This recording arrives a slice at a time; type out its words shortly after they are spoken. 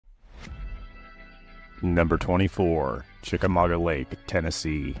Number 24, Chickamauga Lake,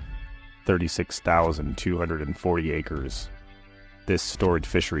 Tennessee, 36,240 acres. This storied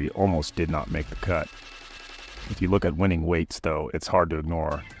fishery almost did not make the cut. If you look at winning weights though, it's hard to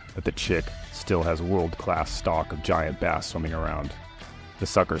ignore that the Chick still has world-class stock of giant bass swimming around. The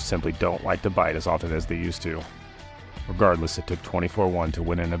suckers simply don't like to bite as often as they used to. Regardless, it took 24-1 to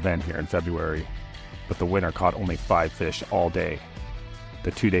win an event here in February, but the winner caught only 5 fish all day.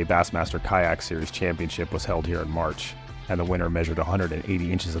 The 2-day Bassmaster Kayak Series Championship was held here in March, and the winner measured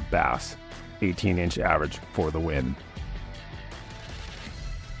 180 inches of bass, 18-inch average for the win.